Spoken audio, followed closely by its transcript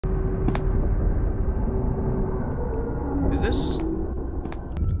Is this?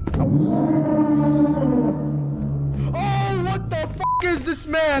 Oh, what the fuck is this,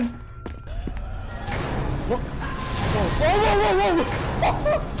 man? What? Whoa, whoa, whoa,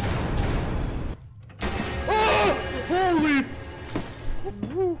 whoa! Oh, holy!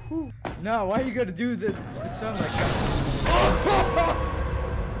 No, why you gotta do the sound like that?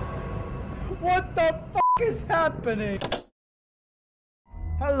 What the fuck is happening?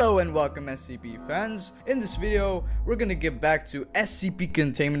 Hello and welcome SCP fans. In this video, we're gonna get back to SCP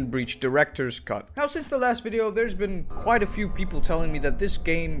Containment Breach Director's Cut. Now, since the last video, there's been quite a few people telling me that this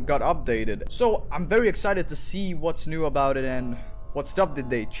game got updated. So I'm very excited to see what's new about it and what stuff did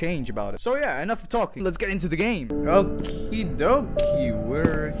they change about it. So yeah, enough of talking. Let's get into the game. Okie dokie,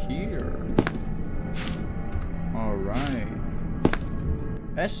 we're here. Alright.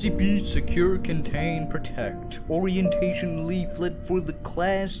 SCP Secure, Contain, Protect. Orientation leaflet for the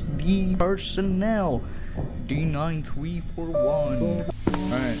Class D personnel. D9341.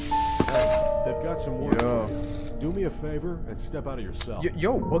 Alright. They've got some work. Yo. Do me a favor and step out of your cell.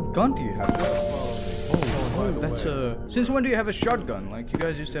 Yo, what gun do you have? Oh, that's a... Since when do you have a shotgun? Like, you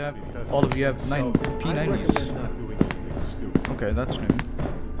guys used to have... All of you have P90s. Okay, that's new.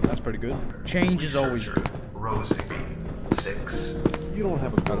 That's pretty good. Change is always good. Rosie, 6. You don't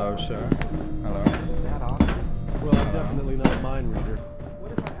have a gun. Hello, sir. Hello. Well, I'm definitely not a mind reader.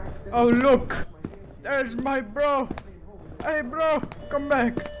 Oh, look! There's my bro! Hey, bro! Come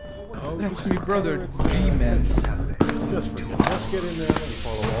back! That's me brother, G-Man. Just forget. Just get in there and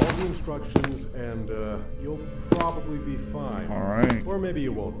follow all the instructions, and you'll probably be fine. Alright. Or maybe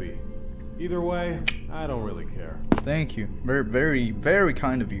you won't be. Either way, I don't really care. Thank you. Very, very, very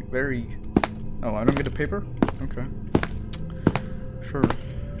kind of you. Very... Oh, I don't get a paper? Okay. Sure.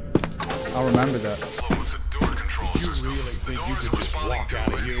 I'll remember that. You really think you could just walk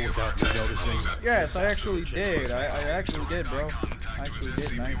out of here without me noticing? Yes, I actually did. I actually did, bro. I actually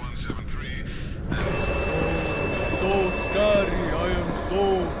did, man. So scary. I am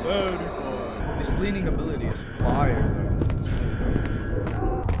so terrified. This leaning ability is fire,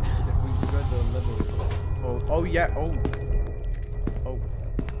 though. Oh, yeah. Oh.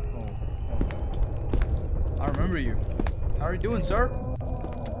 I remember you. How are you doing, sir?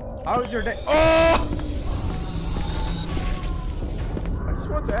 How's your day? Oh! I just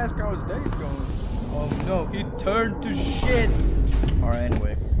want to ask how his day's going. Oh no, he turned to shit! Alright,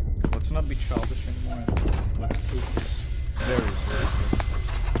 anyway. Let's not be childish anymore. Let's take this very seriously.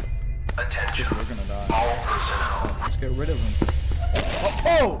 Attention. We're gonna die. All personnel. Let's get rid of him.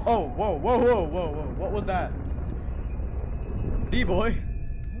 Oh, whoa. What was that? D-boy?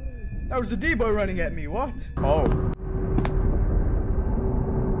 That was a D-boy running at me, what? Oh.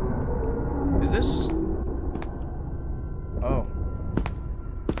 Is this? Oh.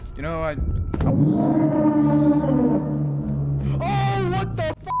 You know, Oh, what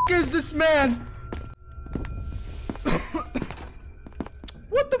the fuck is this, man?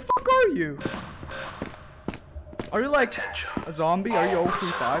 What the fuck are you? Are you like a zombie? Are you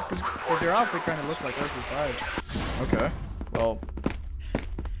 035? Because your outfit kind of looks like 035. Okay. Well,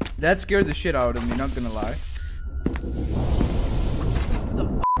 that scared the shit out of me, not gonna lie. What the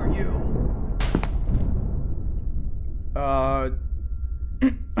fuck are you?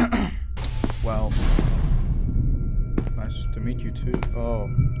 Well, nice to meet you too. Oh,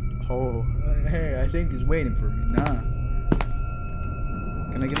 hey, I think he's waiting for me. Nah.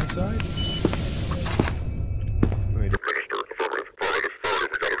 Can I get inside? Wait.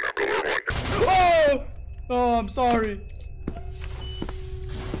 Oh, I'm sorry.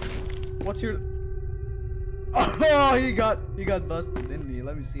 What's your... Oh, he got busted, didn't he?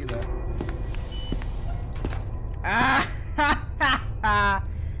 Let me see that. Ah!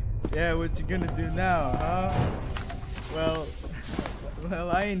 Yeah, what you gonna do now, huh? Well,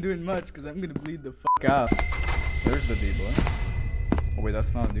 I ain't doing much because I'm gonna bleed the fuck out. There's the D-boy. Oh wait,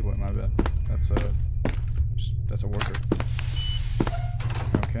 that's not a D-boy, my bad. That's a worker.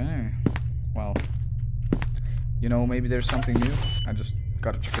 Okay. Well, you know, maybe there's something new. I just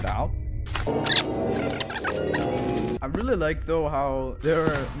gotta check it out. I really like though how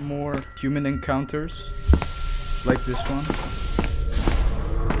there are more human encounters like this one.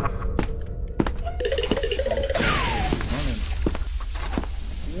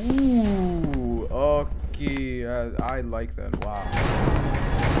 Ooh, okay, I like that. Wow.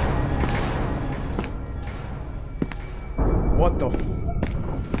 What the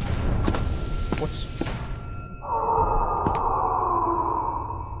what's...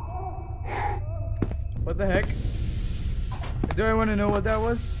 What the heck? Do I want to know what that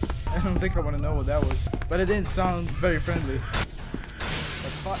was? I don't think I want to know what that was. But it didn't sound very friendly.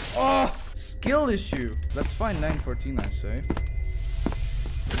 That's fine. Oh! Skill issue. Let's find 914, I say. I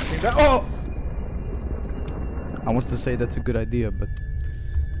think that. Oh! I want to say that's a good idea, but.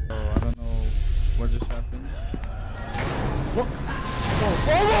 Oh, I don't know what just happened. Whoa!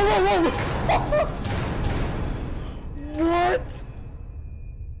 Whoa! Whoa! What?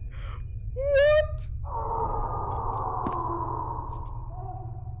 What?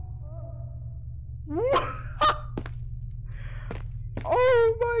 What?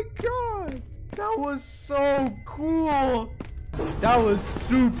 Oh my god! That was so cool! That was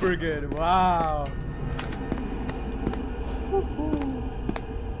super good. Wow.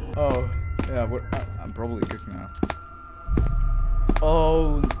 Oh, yeah, I'm probably kicked now.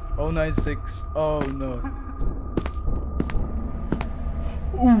 Oh, 096. Oh no.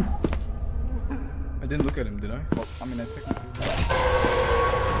 Ooh. I didn't look at him, did I? Well, I mean, I technically.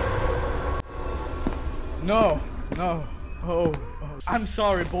 No, no. Oh, I'm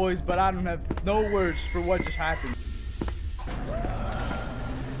sorry, boys, but I don't have no words for what just happened.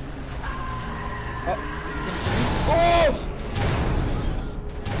 Oh!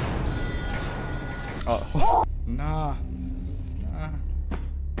 Oh! Nah.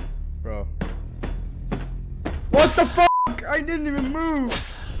 Bro. What the fuck? I didn't even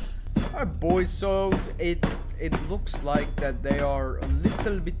move. Alright, boys, so it looks like that they are a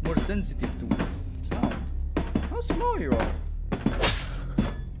little bit more sensitive to sound. How small you are.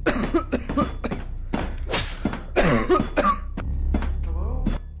 Hello?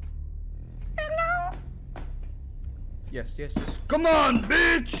 Hello? Yes. Come on,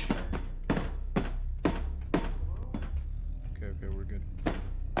 bitch! Okay, we're good.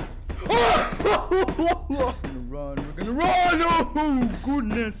 We're gonna run! Oh,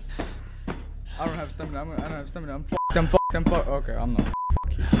 goodness! I don't have stamina. I don't have stamina. I'm fucked. Okay, I'm not.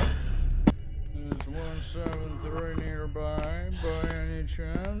 Fuck you. Is 173 nearby by any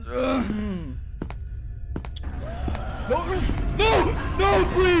chance? No,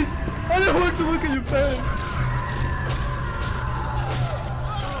 please! I don't want to look at your face.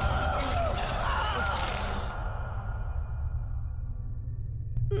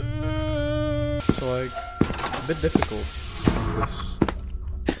 So like, it's a bit difficult,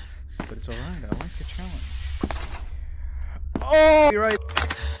 but it's alright. I like the challenge. Oh, you're right.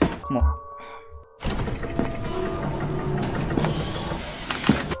 Come on.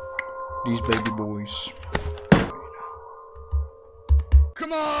 These baby boys.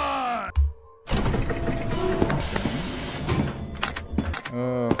 Come on!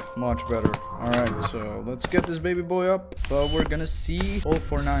 Much better. Alright, so let's get this baby boy up. But we're gonna see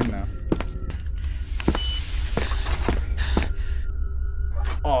 049 now.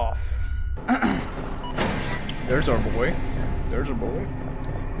 Off. There's our boy. There's our boy.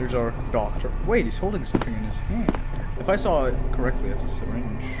 There's our doctor. Wait, he's holding something in his hand. If I saw it correctly, that's a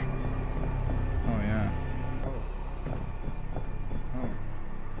syringe. Oh, yeah. Oh.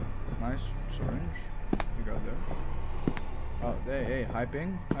 Nice syringe. You got there. Oh, hey, high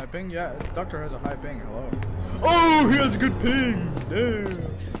ping? High ping? Yeah, the doctor has a high ping. Hello. Oh, he has a good ping! Damn.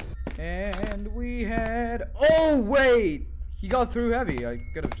 And we had... Oh, wait! He got through heavy. I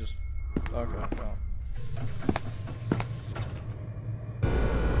could have just... Okay, well.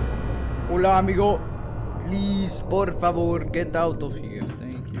 Hola, amigo. Please, por favor, get out of here.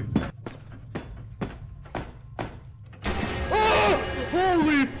 Thank you. Oh!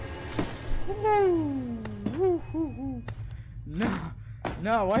 Holy...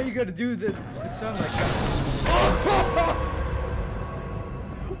 No, why you gotta do the sound like that?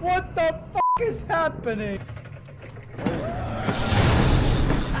 What the fuck is happening?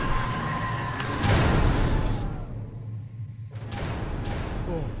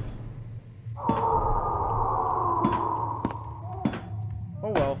 Oh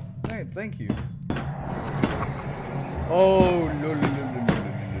well, thank you. Oh, no.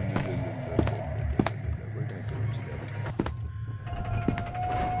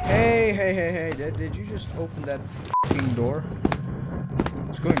 Hey, did you just open that fucking door?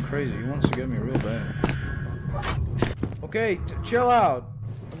 It's going crazy. He wants to get me real bad. Okay, chill out.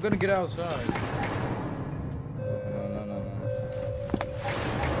 I'm gonna get outside.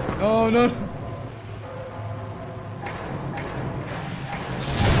 No. No.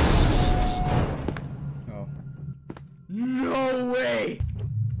 No way!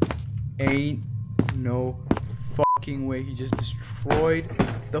 Ain't no fucking way. He just destroyed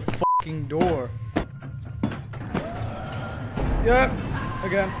the fucking door. Yep,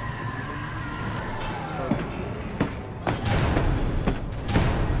 again.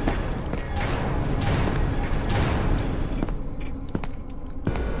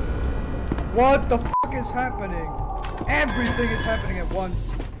 What the fuck is happening? Everything is happening at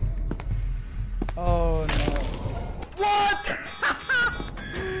once. Oh no. What?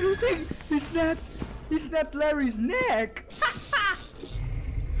 He snapped Larry's neck.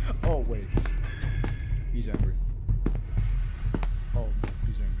 Oh wait. He's angry. Oh no,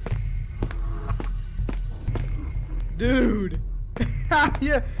 he's angry. Dude.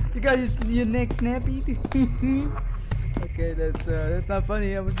 Yeah, you got your neck snappy. Okay, that's not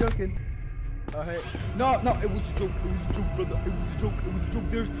funny. I was joking. Oh hey. No, it was a joke. It was a joke, brother. It was a joke. It was a joke.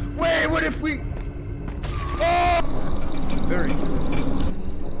 There's. Wait, what if we? Oh! I'm very curious.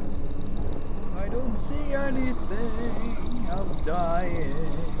 I don't see anything. I'm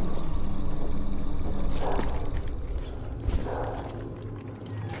dying.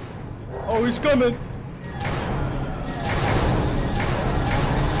 Oh, he's coming.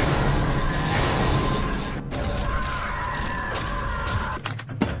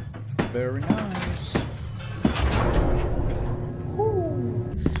 Very nice. Woo.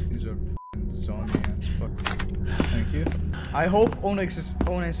 These are f***ing zombie ants. Fuck. Thank you. I hope Onyx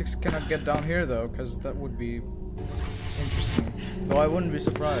cannot get down here though, because that would be interesting. Though I wouldn't be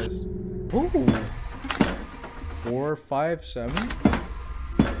surprised. Ooh. 4, 5, 7.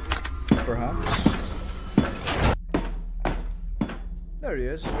 Perhaps. There he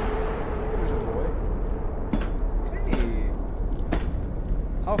is. There's a boy. Hey.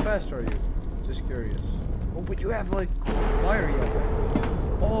 How fast are you? Just curious. Oh, but you have like fire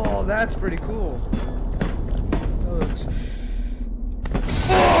yellow. Oh, that's pretty cool. That looks.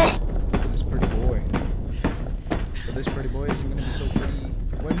 Oh! This pretty boy. But this pretty boy isn't gonna be so pretty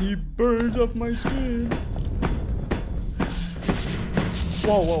when he burns off my skin.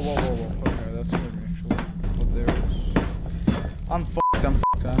 Whoa. Okay, that's pretty actually. Oh, there it is. I'm fucked,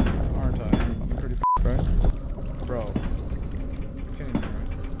 aren't I? I'm pretty fucked, right? Bro. Can't even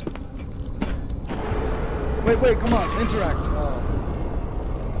interact. Wait, come on, interact. Oh.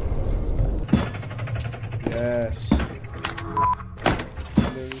 Yes.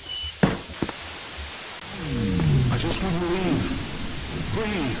 I just want to leave.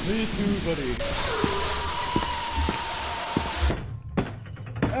 Please. Me too, buddy.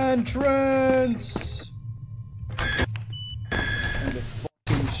 Entrance! And the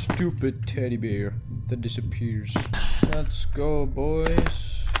fucking stupid teddy bear that disappears. Let's go, boys.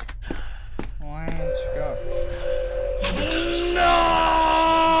 Let's go. No!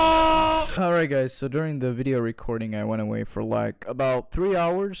 Alright guys, so during the video recording I went away for like about 3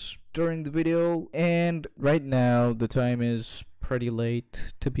 hours during the video, and right now the time is pretty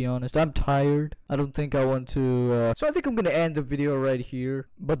late, to be honest. I'm tired. I don't think I want to so I think I'm gonna end the video right here.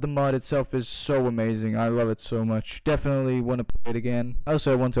 But the mod itself is so amazing. I love it so much. Definitely want to play it again.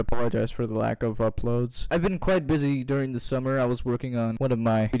 Also, I want to apologize for the lack of uploads. I've been quite busy during the summer. I was working on one of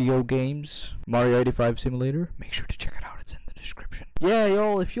my video games, Mario 85 Simulator. Make sure to check it out. It's in the description. Yeah,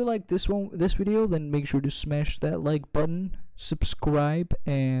 y'all, if you like this video, then make sure to smash that like button, subscribe,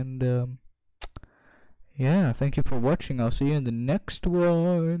 and yeah, thank you for watching. I'll see you in the next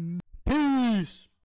one. Peace!